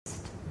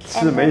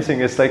This is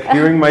amazing. It's like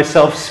hearing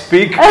myself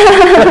speak.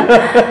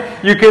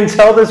 You can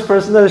tell this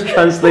person has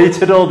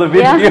translated all the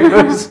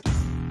videos.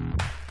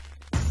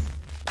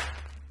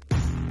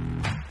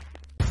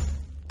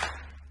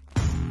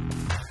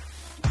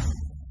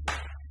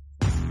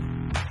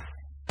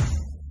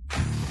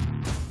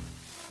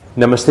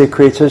 Namaste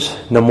creators,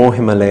 Namo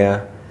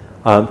Himalaya.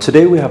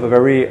 Today we have a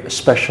very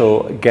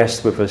special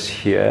guest with us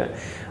here.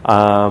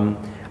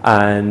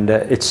 And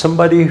it's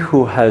somebody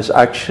who has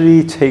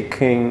actually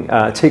taken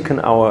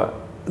our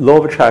law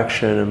of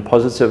attraction and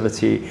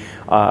positivity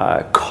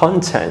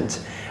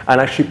content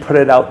and actually put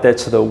it out there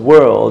to the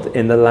world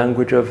in the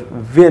language of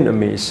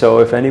Vietnamese. So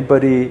if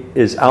anybody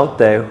is out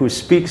there who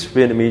speaks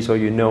Vietnamese, or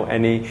you know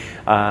any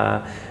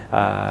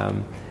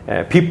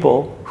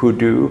people who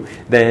do,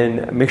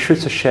 then make sure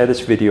to share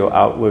this video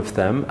out with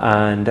them,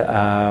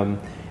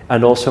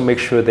 and also make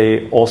sure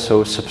they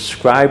also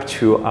subscribe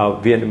to our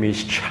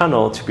Vietnamese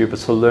channel to be able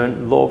to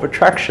learn law of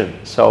attraction.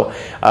 So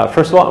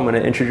first of all, I'm going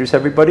to introduce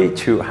everybody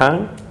to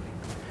Hang.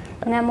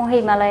 Namo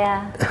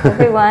Himalaya,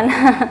 everyone.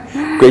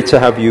 Great to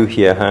have you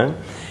here, Hang.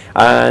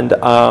 And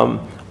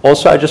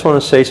also I just want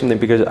to say something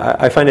because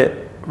I find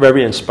it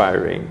very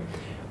inspiring.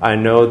 I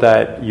know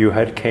that you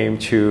had came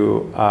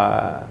to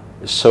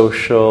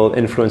Social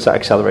Influencer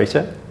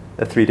Accelerator,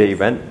 a 3-day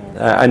event.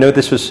 I know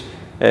this was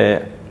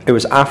it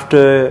was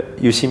after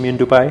you see me in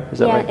Dubai, is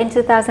that right? Yeah, in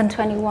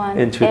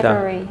 2021,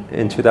 February.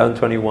 In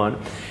 2021.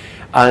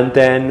 And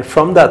then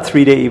from that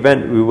 3-day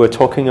event, we were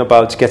talking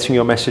about getting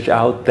your message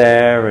out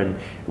there, and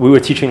we were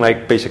teaching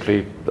like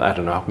basically, I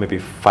don't know, maybe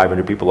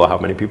 500 people or how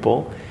many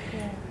people.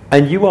 Yeah.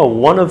 And you are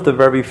one of the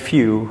very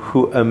few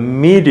who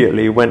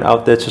immediately went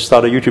out there to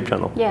start a YouTube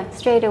channel. Yeah,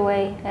 straight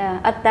away,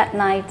 at that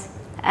night.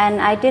 And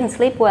I didn't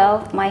sleep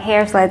well, my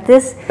hair's like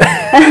this.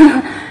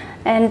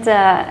 And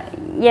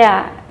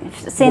yeah,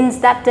 since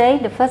that day,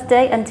 the first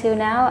day until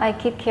now, I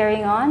keep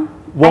carrying on.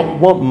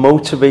 What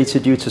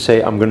motivated you to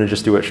say, I'm going to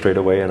just do it straight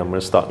away and I'm going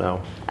to start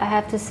now? I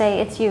have to say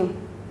it's you.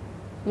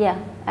 Yeah,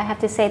 I have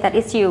to say that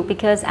it's you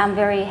because I'm a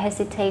very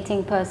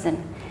hesitating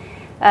person.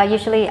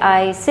 Usually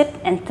I sit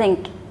and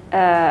think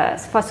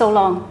for so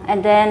long,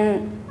 and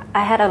then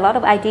I had a lot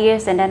of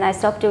ideas and then I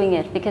stopped doing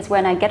it because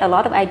when I get a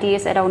lot of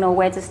ideas, I don't know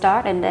where to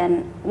start, and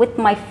then with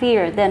my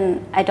fear,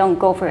 then I don't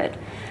go for it.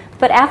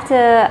 But after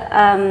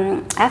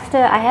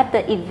I had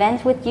the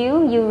event with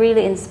you, you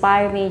really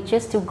inspired me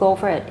just to go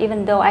for it,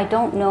 even though I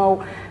don't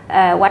know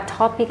what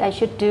topic I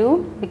should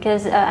do,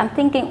 because I'm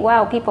thinking,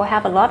 wow, people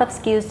have a lot of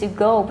skills to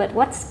go, but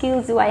what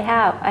skills do I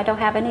have? I don't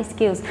have any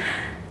skills.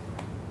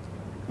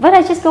 But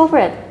I just go for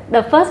it.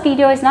 The first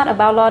video is not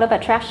about law of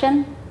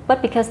attraction,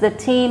 but because the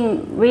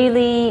team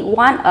really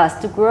want us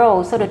to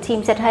grow. So the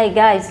team said, hey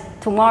guys,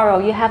 tomorrow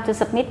you have to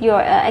submit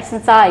your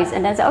exercise.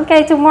 And then I said,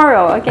 okay,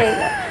 tomorrow,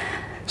 okay.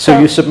 So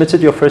you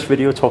submitted your first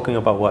video talking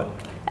about what?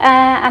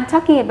 I'm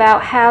talking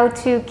about how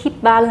to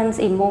keep balance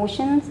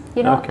emotions.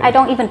 You know, okay. I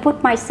don't even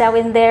put myself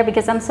in there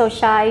because I'm so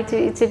shy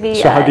to be.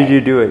 So how did you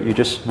do it? You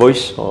just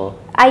voice or?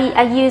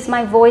 I use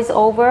my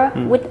voiceover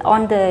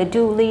on the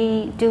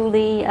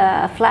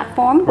Doodly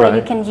platform where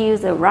you can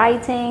use the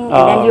writing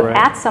and then you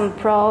add some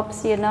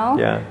props. You know.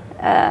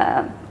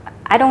 Yeah.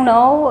 I don't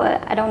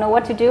know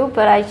what to do,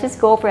 but I just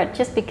go for it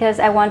just because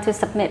I want to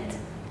submit.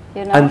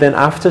 You know. And then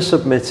after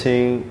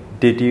submitting,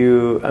 did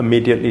you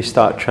immediately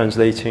start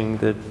translating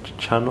the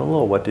channel,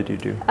 or what did you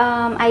do?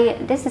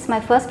 This is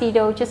my first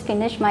video, just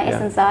finished my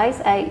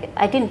exercise.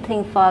 I didn't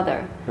think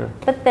further. Yeah.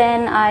 But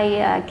then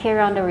I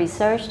carry on the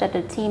research that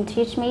the team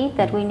teach me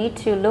that we need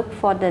to look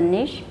for the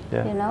niche,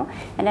 you know.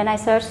 And then I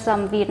searched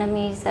some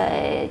Vietnamese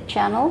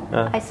channel.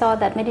 I saw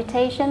that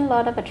meditation,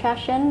 law of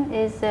attraction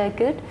is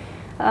good.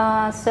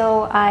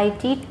 So I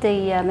did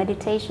the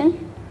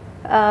meditation.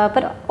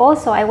 But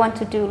also I want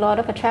to do law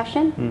of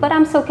attraction, but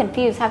I'm so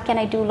confused. How can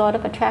I do law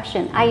of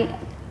attraction?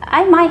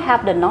 I might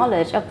have the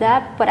knowledge of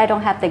that, but I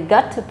don't have the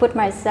gut to put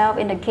myself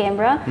in the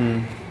camera.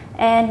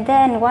 And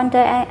then one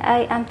day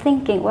I'm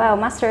thinking, wow,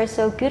 Master is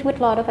so good with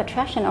law of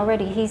attraction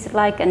already. He's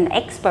like an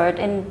expert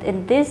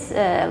in this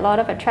law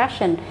of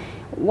attraction.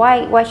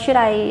 Why should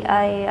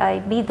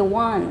I be the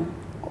one?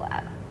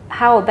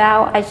 How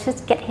about I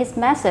just get his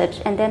message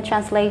and then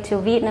translate to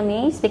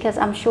Vietnamese, because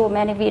I'm sure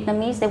many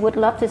Vietnamese, they would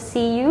love to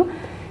see you.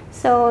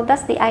 So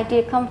that's the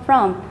idea come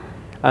from.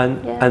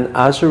 And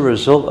as a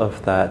result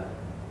of that,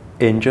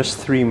 in just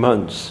 3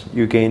 months,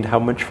 you gained how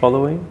much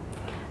following?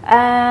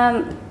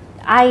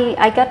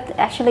 I got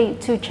actually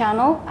 2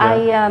 channels.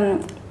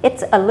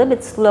 It's a little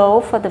bit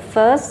slow for the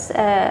first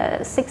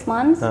 6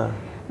 months.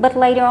 But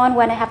later on,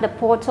 when I have the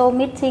portal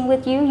meeting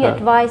with you, you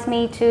advised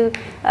me to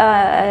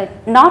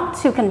not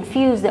to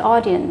confuse the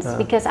audience,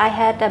 because I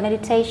had a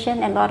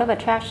meditation and law of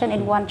attraction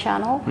in one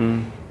channel.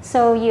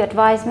 So you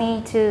advised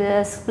me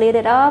to split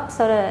it up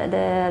so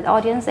the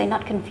audience are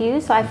not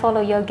confused. So I follow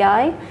your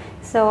guide.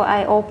 So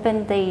I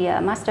opened the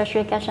Master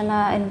Sri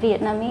Kachana in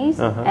Vietnamese.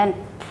 And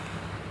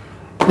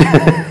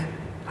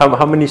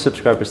how many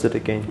subscribers did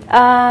it gain?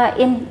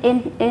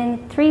 In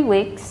 3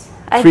 weeks.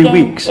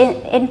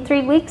 In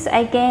 3 weeks,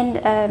 I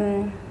gained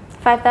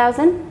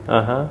 5,000.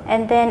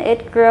 And then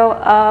it grew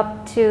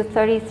up to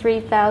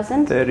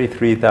 33,000.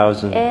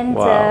 33,000. And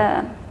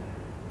wow.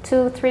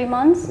 2-3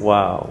 months.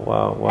 Wow,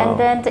 wow, wow. And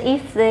then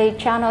if the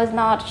channel is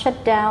not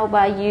shut down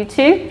by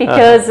YouTube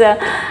because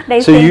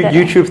they so think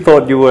YouTube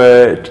thought you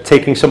were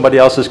taking somebody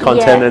else's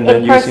content and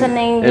then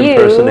impersonating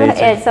you,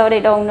 so they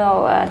don't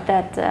know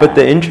that. But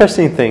the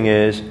interesting thing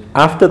is,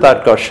 after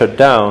that got shut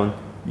down,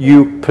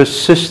 you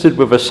persisted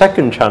with a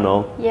second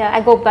channel. Yeah, I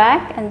go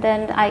back and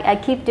then I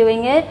keep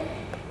doing it.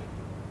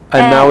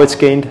 And now it's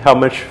gained how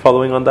much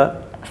following on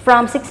that?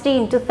 From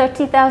 16 to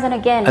 30,000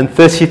 again. And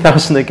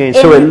 30,000 again.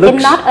 So it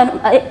looks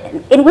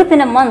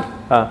within a month.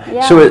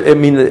 Yeah. So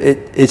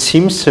it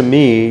seems to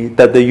me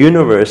that the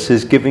universe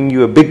is giving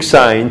you a big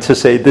sign to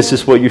say this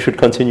is what you should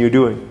continue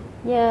doing.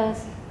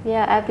 Yes.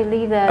 Yeah, I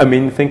believe that. I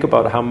mean, think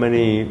about how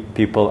many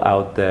people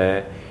out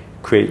there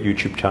create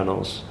YouTube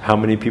channels. How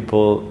many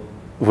people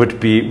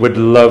would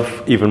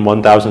love even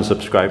 1,000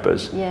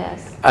 subscribers.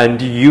 Yes.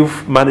 And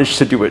you've managed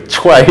to do it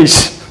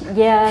twice.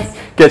 Yes.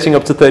 Getting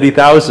up to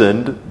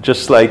 30,000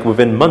 just like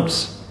within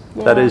months.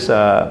 Yeah. That is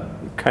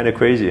kind of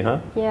crazy, huh?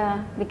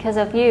 Yeah, because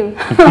of you.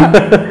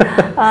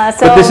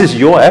 But this is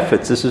your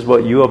efforts. This is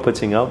what you are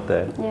putting out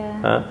there.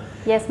 Yeah. Huh?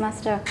 Yes,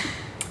 Master.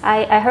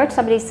 I heard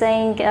somebody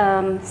saying,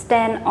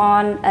 stand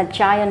on a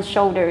giant's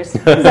shoulders.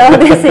 So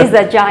this is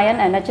a giant,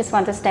 and I just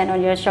want to stand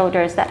on your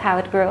shoulders. That's how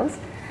it grows.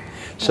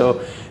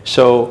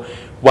 So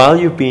while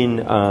you've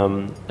been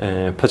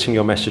putting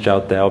your message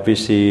out there,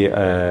 obviously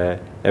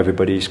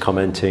everybody's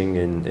commenting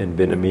in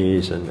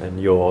Vietnamese,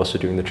 and you're also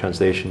doing the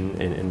translation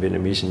in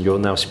Vietnamese, and you're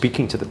now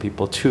speaking to the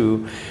people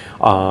too,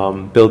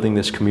 building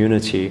this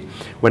community.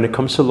 When it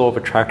comes to law of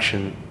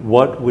attraction,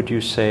 what would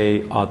you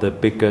say are the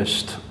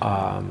biggest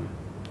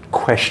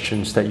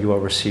questions that you are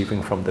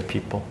receiving from the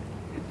people?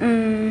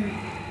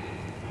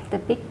 The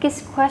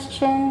biggest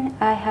question,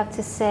 I have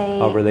to say,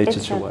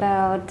 it's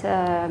about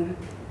the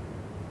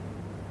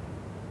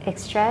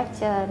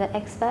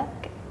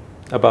expect.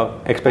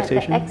 About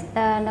expectation?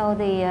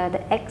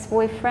 The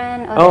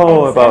ex-boyfriend.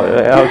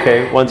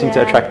 Wanting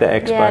to attract the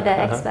ex back. Yeah, the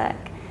ex back.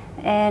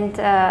 And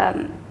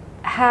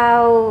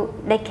how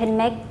they can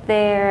make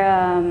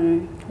their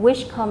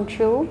wish come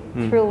true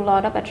through law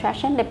of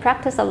attraction. They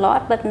practice a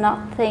lot, but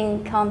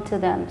nothing come to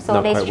them.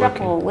 So they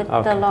struggle with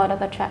the law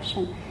of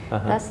attraction.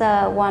 That's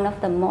one of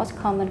the most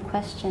common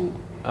questions.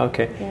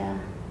 Okay. Yeah.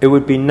 It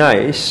would be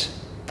nice,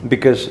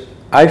 because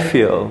I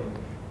feel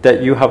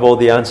that you have all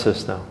the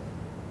answers now.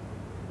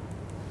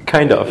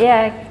 Kind of.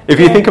 Yeah. If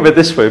you think of it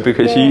this way,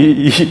 because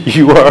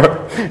you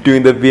are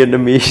doing the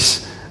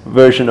Vietnamese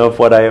version of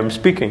what I am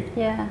speaking.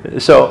 Yeah.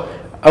 So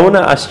I want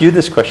to ask you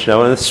this question. I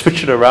want to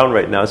switch it around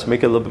right now to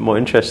make it a little bit more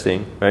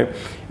interesting, right?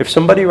 If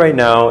somebody right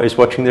now is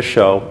watching the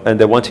show and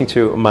they're wanting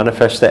to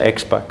manifest their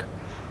ex-back,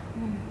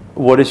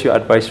 what is your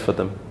advice for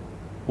them?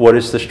 What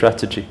is the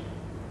strategy?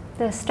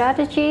 The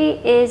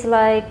strategy is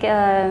like,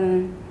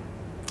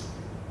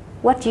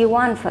 what do you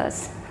want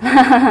first?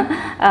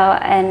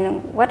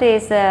 And what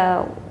is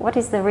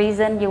the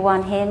reason you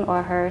want him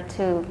or her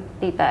to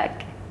be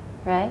back,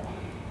 right?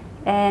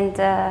 And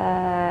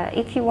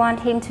if you want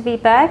him to be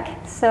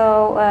back,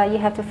 so you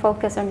have to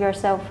focus on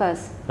yourself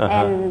first.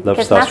 And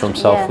love starts from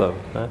self-love.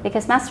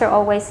 Because Master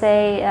always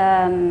say,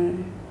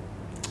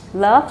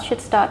 love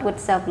should start with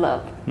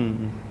self-love.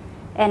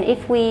 And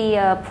if we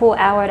pull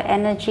our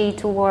energy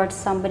towards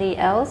somebody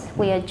else,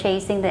 we are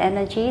chasing the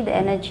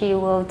energy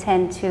will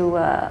tend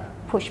to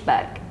push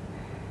back.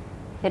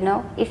 You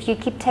know, if you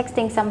keep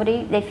texting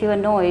somebody, they feel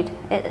annoyed.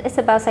 It's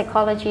about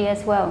psychology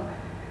as well.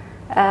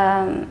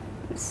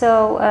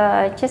 So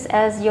just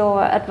as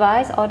your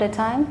advice all the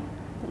time,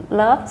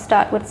 love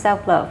start with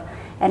self-love.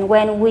 And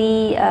when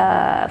we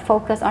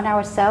focus on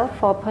ourselves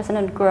for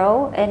personal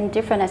growth in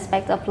different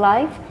aspects of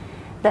life,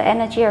 the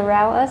energy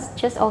around us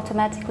just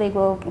automatically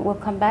will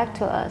come back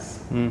to us.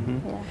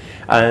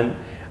 Yeah.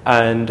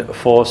 And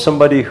for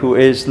somebody who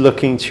is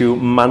looking to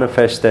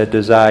manifest their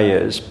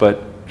desires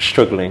but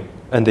struggling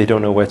and they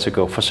don't know where to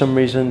go, for some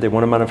reason they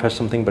want to manifest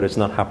something but it's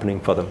not happening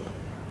for them.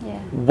 Yeah.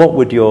 What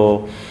would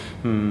your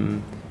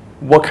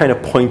what kind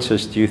of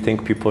pointers do you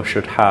think people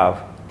should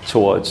have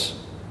towards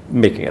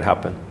making it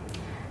happen?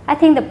 I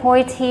think the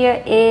point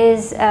here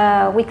is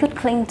we could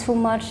cling too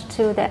much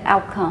to the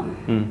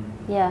outcome.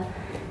 Yeah.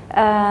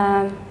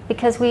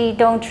 Because we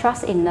don't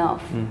trust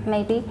enough,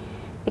 maybe.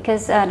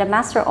 Because the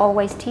Master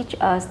always teach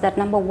us that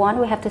number one,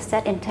 we have to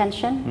set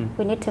intention.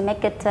 We need to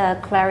make it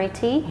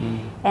clarity.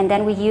 And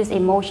then we use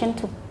emotion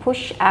to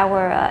push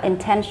our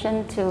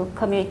intention to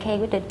communicate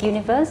with the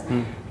universe.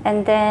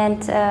 And then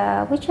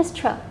we just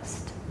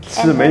trust. This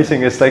is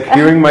amazing. It's like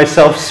hearing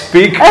myself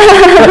speak.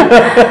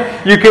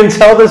 You can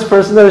tell this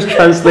person has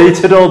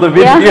translated all the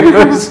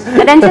videos.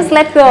 And then just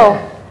let go.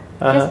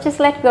 Just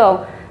let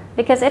go.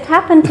 Because it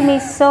happened to me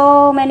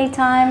so many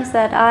times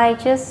that I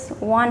just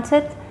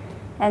wanted,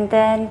 and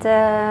then,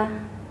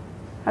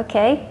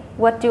 okay,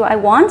 what do I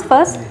want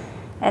first?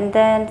 And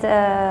then,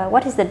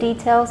 what is the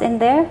details in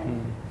there?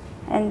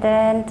 And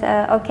then,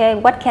 okay,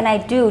 what can I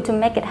do to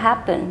make it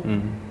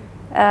happen?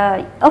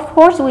 Of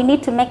course, we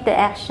need to make the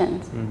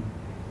actions.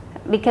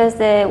 because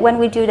when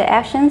we do the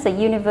actions, the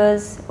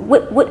universe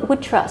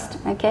would trust,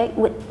 okay,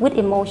 with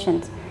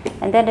emotions.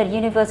 And then the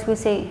universe will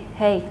say,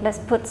 hey, let's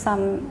put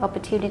some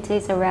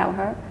opportunities around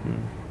her.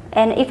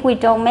 And if we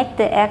don't make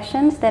the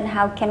actions, then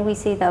how can we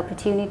see the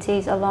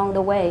opportunities along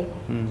the way?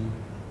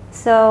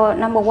 So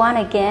number one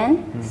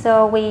again,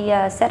 so we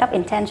set up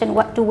intention,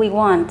 what do we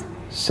want?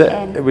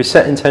 We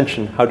set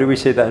intention. How do we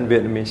say that in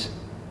Vietnamese?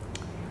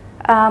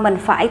 Mình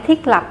phải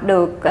thiết lập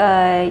được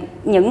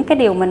những cái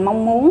điều mình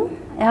mong muốn.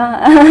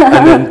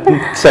 And then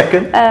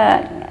second?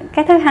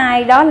 Cái thứ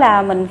hai đó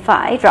là mình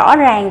phải rõ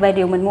ràng về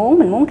điều mình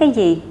muốn cái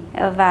gì,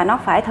 và nó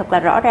phải thật là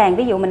rõ ràng.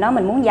 Ví dụ mình nói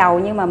mình muốn giàu,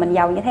 nhưng mà mình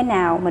giàu như thế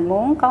nào, mình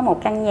muốn có một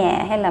căn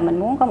nhà hay là mình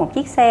muốn có một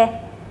chiếc xe.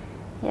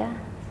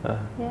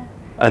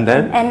 And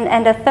then?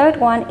 And the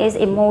third one is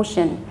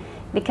emotion.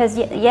 Because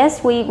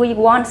yes, we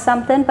want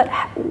something, but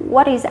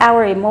what is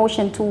our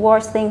emotion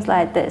towards things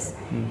like this?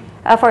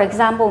 For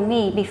example,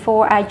 me,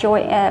 before I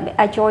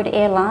joined the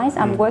airlines,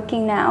 I'm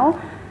working now.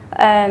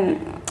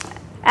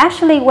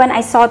 Actually, when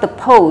I saw the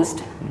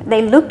post,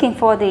 they looking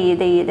for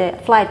the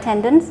flight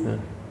attendants.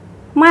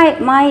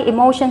 My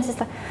emotions is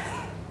like,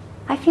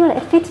 I feel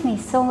it fits me.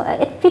 So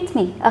it fits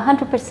me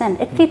 100%.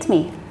 It fits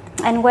me.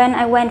 And when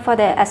I went for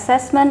the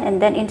assessment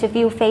and then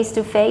interview face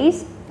to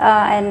face,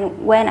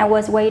 and when I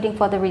was waiting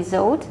for the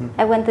result,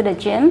 I went to the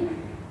gym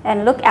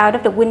and look out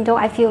of the window.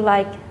 I feel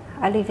like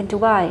I live in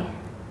Dubai.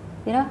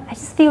 You know, I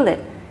just feel it.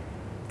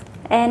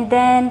 And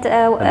then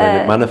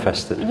it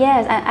manifested.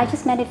 Yes, I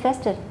just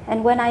manifested.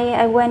 And when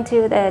I went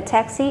to the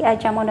taxi, I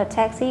jumped on a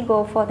taxi,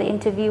 go for the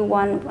interview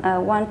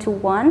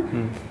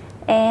one-to-one,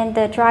 and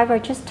the driver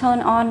just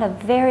turned on a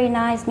very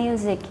nice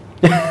music.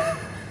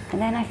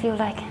 And then I feel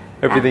like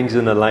everything's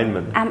in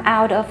alignment. I'm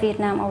out of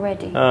Vietnam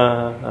already.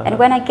 And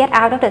when I get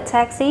out of the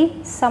taxi,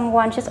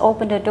 someone just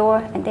opened the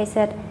door and they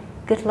said,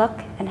 good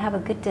luck and have a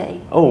good day.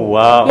 Oh,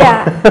 wow.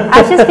 Yeah,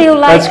 I just feel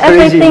like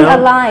everything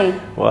aligned.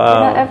 Wow. You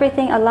know,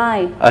 everything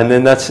aligned. And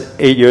then that's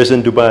 8 years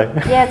in Dubai.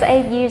 Yes,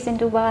 8 years in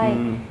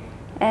Dubai.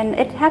 And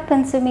it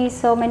happened to me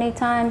so many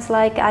times.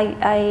 Like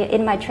I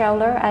in my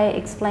trailer, I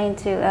explained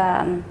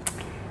to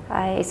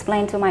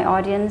my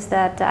audience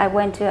that I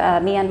went to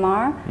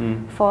Myanmar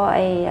for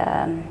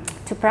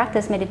to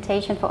practice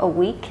meditation for a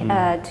week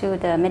to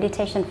the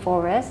meditation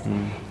forest.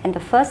 And the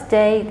first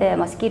day the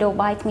mosquito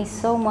bite me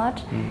so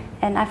much,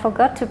 and I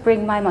forgot to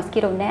bring my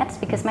mosquito nets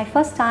because my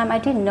first time I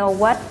didn't know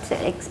what to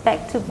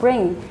expect to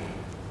bring.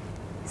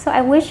 So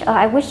I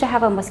wish to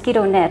have a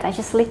mosquito net. I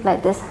just sleep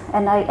like this,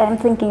 and I am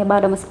thinking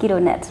about a mosquito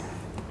net.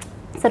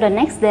 So the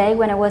next day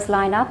when I was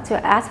lined up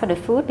to ask for the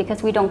food,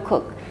 because we don't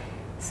cook,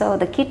 so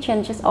the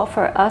kitchen just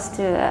offer us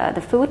to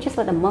the food just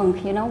like a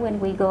monk, you know, when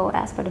we go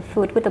ask for the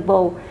food with a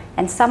bowl.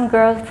 And some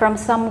girl from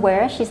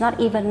somewhere, she's not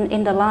even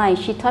in the line,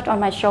 she touched on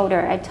my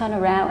shoulder. I turned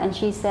around and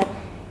she said,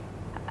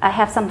 I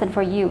have something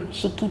for you.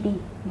 She gave me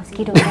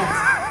mosquito nets.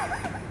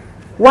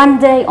 One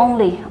day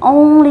only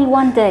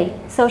one day.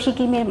 So she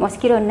gave me a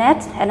mosquito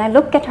net, and I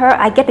look at her,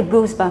 I get the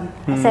goosebump.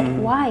 I said,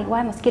 why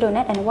mosquito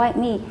net and why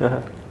me?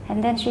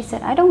 And then she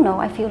said, I don't know,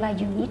 I feel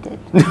like you need it.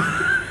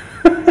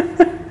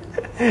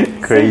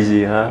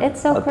 Crazy, huh?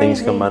 It's so how crazy.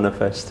 Things can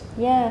manifest.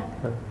 Yeah.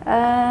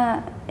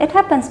 It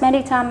happens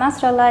many times,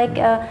 Master. Like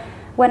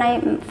when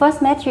I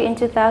first met you in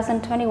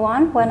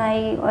 2021, when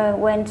I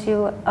went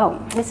to,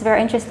 this is a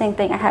very interesting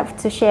thing I have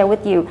to share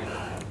with you,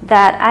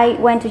 that I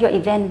went to your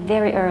event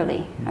very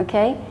early,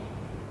 okay?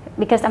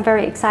 Because I'm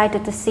very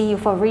excited to see you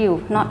for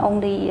real, not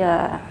only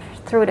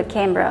through the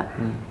camera.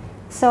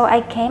 So I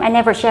came, I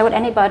never share with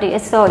anybody.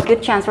 It's so a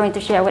good chance for me to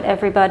share with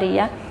everybody,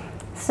 yeah?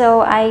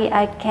 So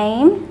I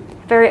came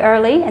very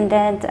early, and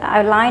then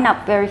I lined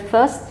up very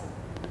first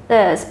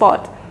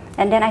spot,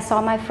 and then I saw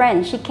my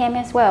friend, she came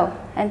as well,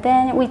 and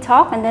then we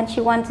talked, and then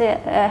she wanted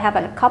to have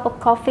a cup of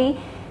coffee.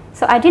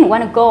 So I didn't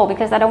want to go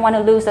because I don't want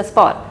to lose the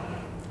spot.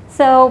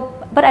 So,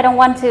 but I don't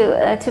want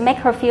to make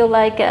her feel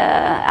like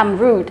I'm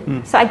rude.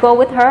 So I go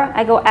with her,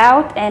 I go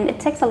out, and it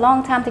takes a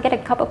long time to get a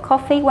cup of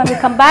coffee. When we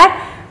come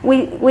back,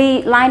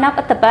 we line up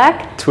at the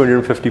back.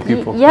 250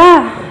 people.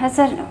 Yeah, I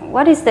said,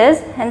 what is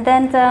this? And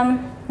then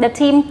the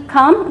team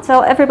come,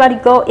 so everybody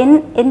go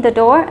in the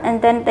door,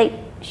 and then they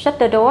shut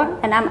the door,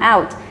 and I'm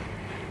out.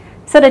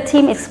 So the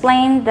team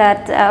explained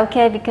that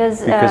okay,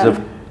 because of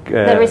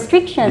the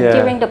restriction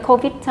during the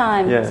COVID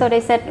time. So they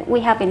said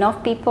we have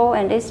enough people,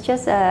 and it's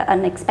just an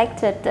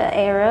unexpected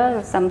error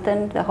or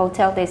something. The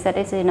hotel, they said,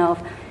 it's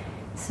enough.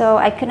 So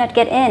I could not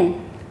get in,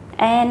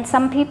 and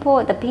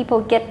the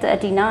people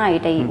get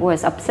denied. They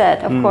was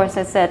upset. Of course,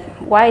 I said,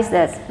 why is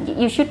this?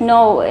 You should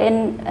know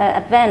in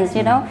advance,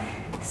 you know.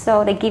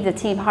 So they give the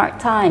team hard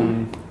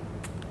time.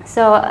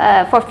 So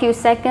for a few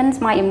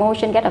seconds, my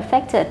emotion get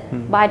affected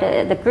by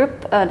the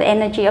group, the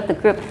energy of the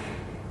group.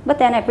 But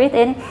then I breathe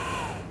in,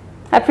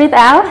 I breathe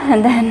out,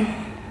 and then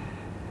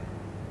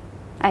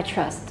I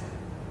trust.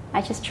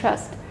 I just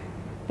trust.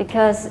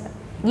 Because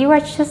you are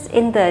just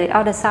in the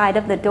other side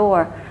of the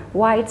door.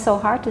 Why it's so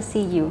hard to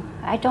see you?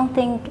 I don't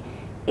think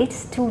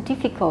it's too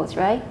difficult,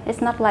 right?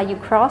 It's not like you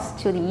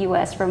cross to the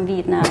US from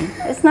Vietnam.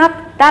 It's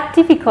not that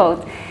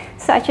difficult.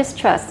 So I just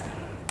trust.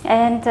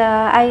 And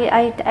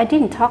I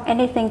didn't talk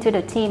anything to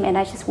the team, and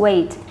I just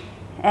wait.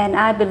 And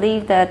I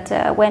believe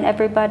that when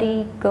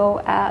everybody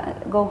go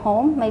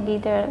home, maybe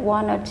there are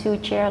 1 or 2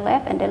 chairs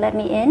left, and they let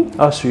me in.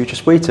 Oh, so you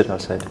just waited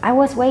outside? I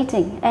was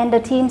waiting, and the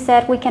team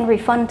said we can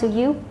refund to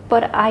you,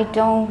 but I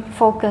don't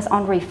focus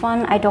on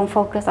refund. I don't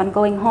focus on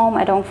going home.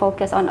 I don't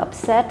focus on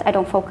upset. I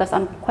don't focus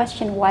on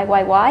question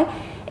why.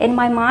 In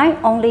my mind,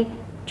 only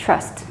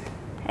trust.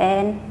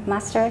 And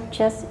Master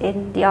just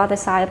in the other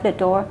side of the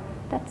door.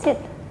 That's it.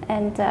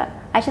 And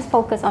I just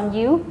focus on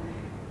you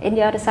in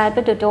the other side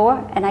of the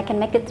door, and I can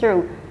make it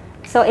through.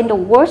 So in the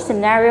worst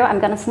scenario, I'm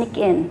gonna sneak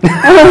in.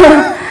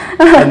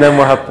 And then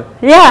what happened?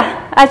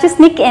 Yeah, I just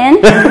sneak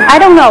in. I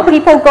don't know,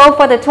 people go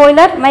for the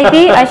toilet,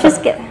 maybe I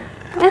just get,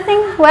 I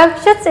think, well,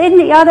 just in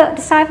the other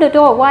side of the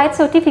door, why it's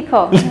so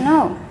difficult?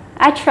 No,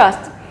 I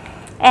trust.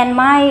 And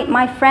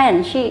my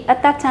friend, she,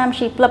 at that time,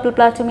 she blah, blah,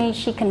 blah to me,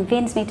 she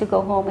convinced me to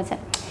go home and said,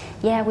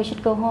 yeah, we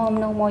should go home,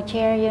 no more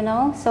chair, you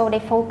know. So they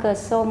focus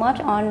so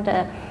much on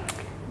the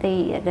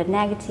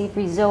negative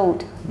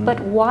result. But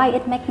why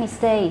it make me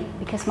stay?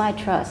 Because my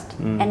trust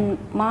and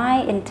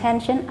my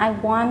intention, I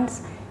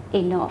want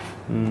enough.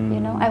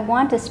 You know, I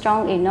want it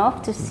strong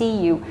enough to see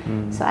you.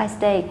 So I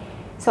stay.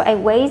 So I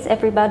wait,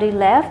 everybody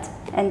left,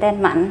 and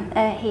then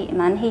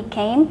Man he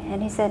came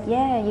and he said,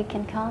 yeah, you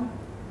can come.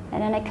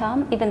 And then I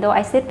come, even though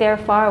I sit very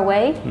far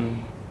away.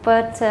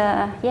 But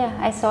yeah,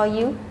 I saw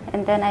you,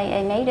 and then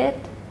I made it.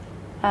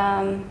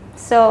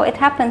 So it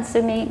happens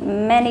to me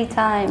many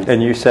times.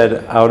 And you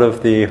said out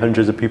of the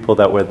hundreds of people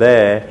that were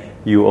there,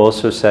 you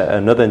also set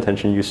another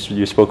intention.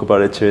 You spoke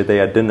about it today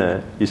at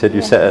dinner. You said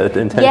you set an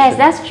intention. Yes,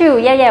 that's true.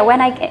 Yeah.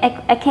 When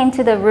I came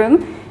to the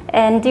room,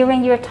 and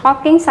during your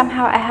talking,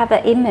 somehow I have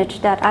an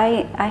image that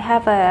I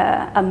have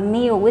a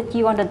meal with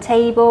you on the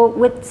table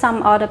with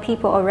some other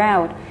people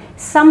around.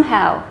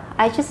 Somehow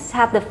I just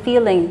have the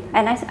feeling,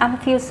 and I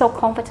feel so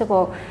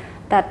comfortable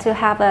that to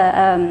have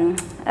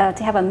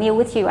a meal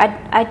with you.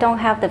 I don't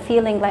have the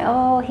feeling like,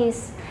 oh,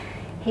 he's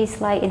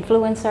like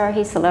influencer,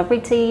 he's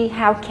celebrity,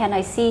 how can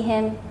I see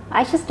him?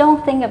 I just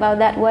don't think about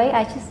that way.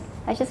 I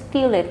just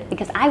feel it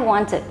because I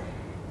want it.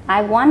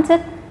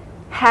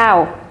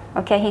 How?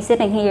 Okay, he's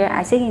sitting here,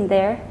 I sitting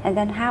there, and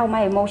then how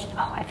my emotion,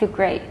 oh, I feel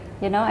great.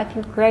 You know, I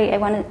feel great. I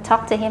want to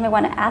talk to him, I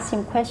want to ask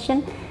him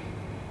question.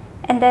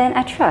 And then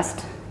I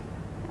trust.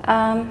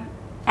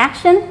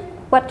 Action.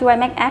 What do I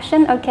make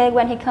action? Okay,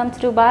 when he comes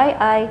to Dubai,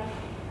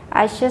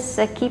 I just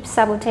keep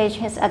sabotage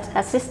his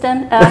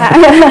assistant.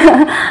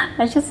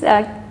 I just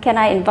can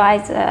I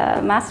invite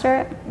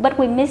Master? But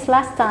we missed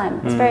last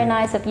time. It's very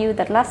nice of you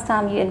that last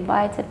time you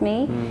invited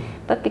me,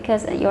 but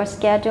because your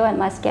schedule and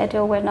my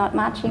schedule were not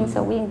matching,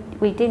 so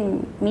we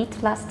didn't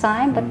meet last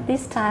time. But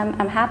this time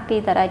I'm happy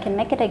that I can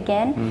make it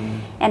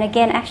again. And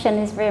again, action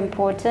is very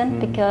important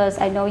because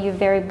I know you're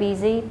very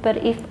busy. But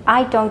if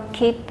I don't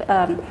keep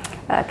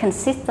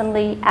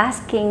consistently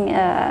asking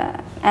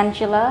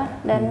Angela,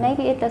 then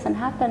maybe it doesn't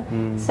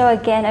happen. So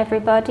again,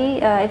 everybody,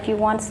 if you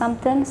want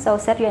something, so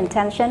set your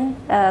intention,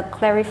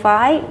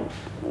 clarify,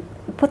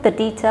 put the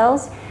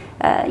details,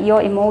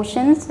 your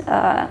emotions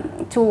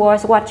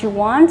towards what you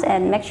want,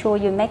 and make sure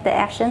you make the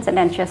actions, and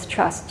then just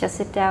trust. Just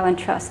sit down and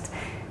trust.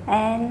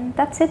 And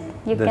that's it.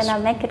 You're gonna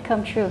make it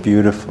come true.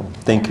 Beautiful.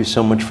 Thank you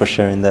so much for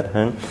sharing that,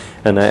 Hang.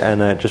 And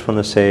I just want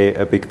to say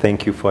a big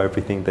thank you for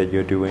everything that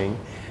you're doing.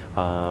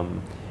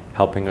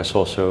 Helping us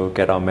also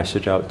get our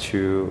message out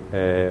to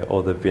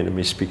all the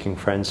Vietnamese speaking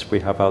friends we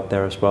have out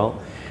there as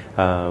well.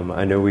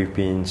 I know we've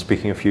been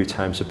speaking a few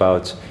times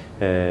about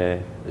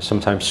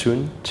sometime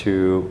soon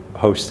to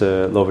host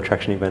a Law of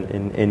Attraction event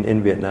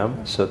in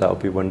Vietnam, so that'll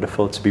be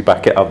wonderful to be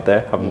back out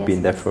there. Haven't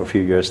been there for a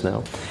few years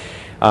now.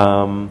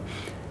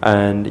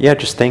 And yeah,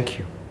 just thank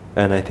you.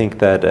 And I think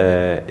that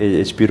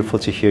it's beautiful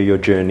to hear your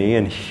journey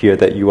and hear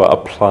that you are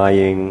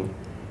applying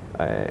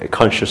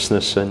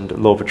consciousness and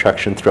law of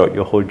attraction throughout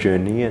your whole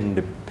journey,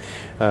 and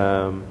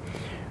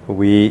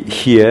we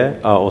here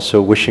are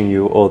also wishing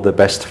you all the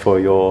best for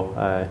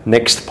your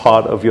next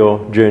part of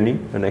your journey,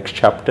 the next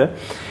chapter,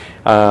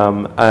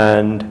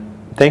 and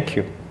thank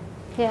you.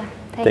 Yeah,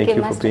 thank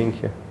you, for being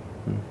here.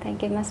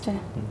 Thank you, Master.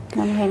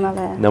 Namo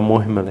Himalaya.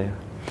 Namo Himalaya.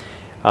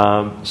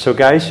 So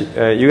guys,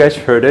 you guys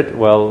heard it.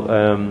 Well,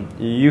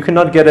 you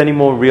cannot get any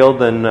more real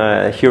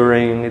than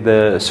hearing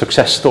the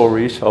success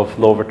stories of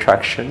Law of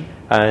Attraction,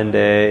 and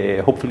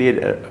hopefully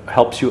it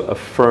helps you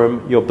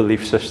affirm your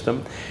belief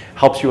system,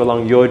 helps you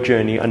along your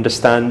journey,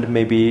 understand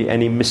maybe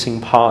any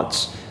missing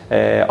parts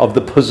of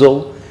the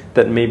puzzle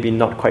that may be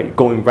not quite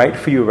going right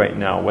for you right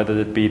now, whether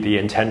it be the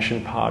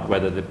intention part,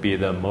 whether it be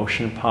the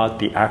emotion part,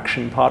 the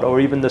action part, or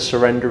even the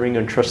surrendering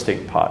and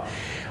trusting part.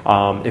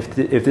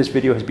 If this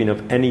video has been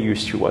of any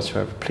use to you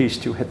whatsoever, please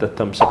do hit the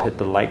thumbs up, hit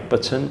the like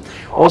button.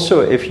 Also,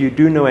 if you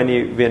do know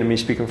any Vietnamese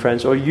speaking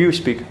friends or you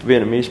speak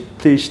Vietnamese,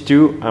 please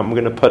do. I'm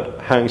going to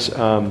put Hang's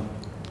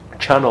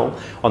channel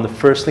on the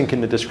first link in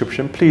the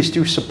description. Please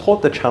do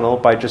support the channel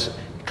by just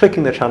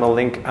clicking the channel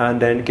link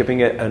and then giving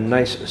it a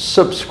nice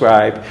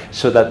subscribe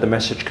so that the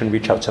message can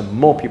reach out to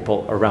more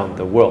people around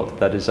the world.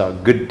 That is our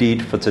good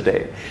deed for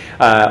today.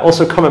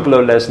 Also comment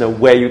below, let us know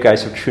where you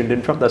guys have tuned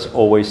in from. That's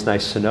always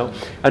nice to know.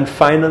 And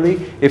finally,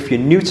 if you're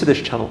new to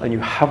this channel and you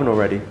haven't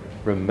already,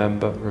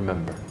 remember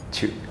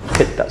to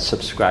hit that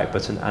subscribe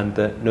button and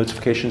the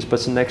notifications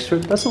button next to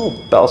it. That's a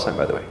little bell sign,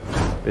 by the way.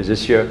 Because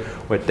this year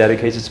we're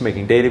dedicated to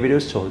making daily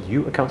videos to hold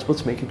you accountable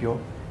to make it your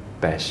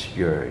best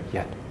year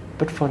yet.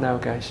 But for now,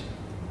 guys,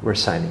 we're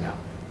signing out.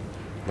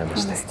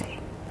 Namaste. Namaste.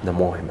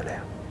 Namo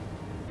Himalaya.